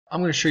I'm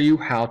going to show you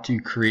how to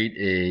create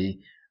a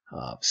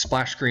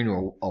splash screen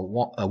or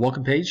a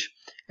welcome page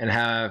and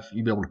have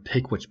you be able to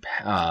pick which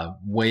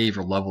wave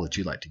or level that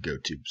you'd like to go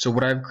to. So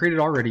what I've created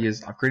already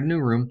is I've created a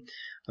new room.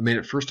 I made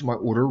it first in my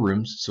order of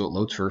rooms, so it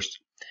loads first.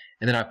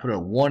 And then I put a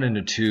 1 and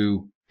a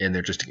 2 in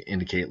there just to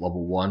indicate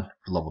level 1 or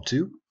level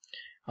 2.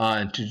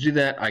 And to do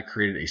that, I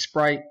created a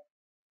sprite,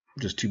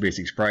 just 2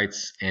 basic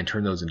sprites, and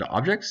turned those into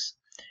objects.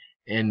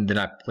 And then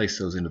I place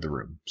those into the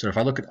room. So if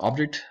I look at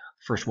object,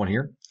 first one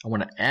here, I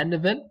want to add an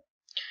event.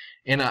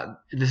 And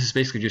this is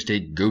basically just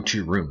a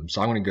go-to room.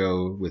 So I'm going to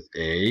go with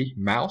a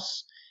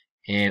mouse,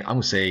 and I'm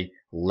going to say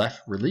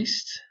left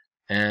released,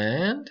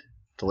 and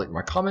delete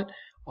my comment.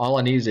 All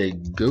I need is a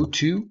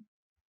go-to,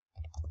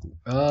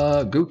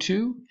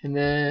 and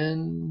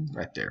then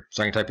right there.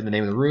 So I can type in the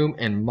name of the room,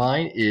 and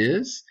mine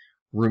is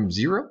room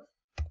 0.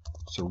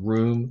 So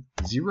room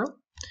 0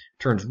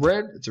 turns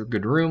red. It's a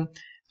good room,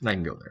 and I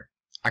can go there.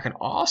 I can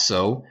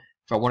also,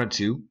 if I wanted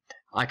to,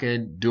 I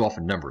could do off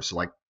a number. So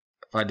like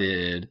if I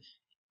did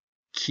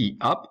key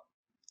up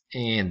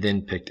and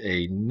then picked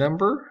a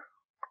number,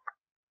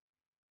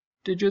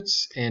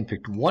 digits, and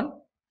picked 1,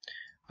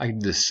 I can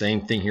do the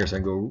same thing here. So I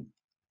can go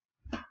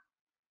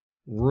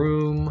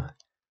room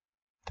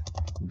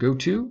go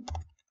to,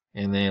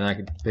 and then I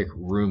could pick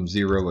room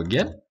 0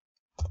 again.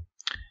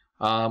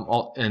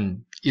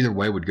 And either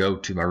way would go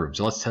to my room.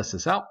 So let's test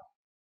this out.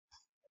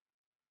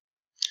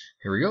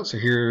 Here we go. So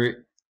here's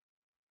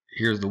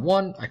the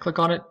 1. I click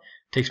on it,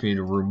 takes me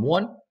to room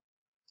 1.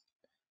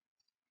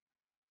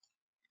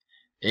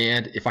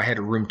 And if I had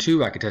a room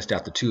 2, I could test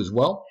out the 2 as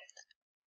well.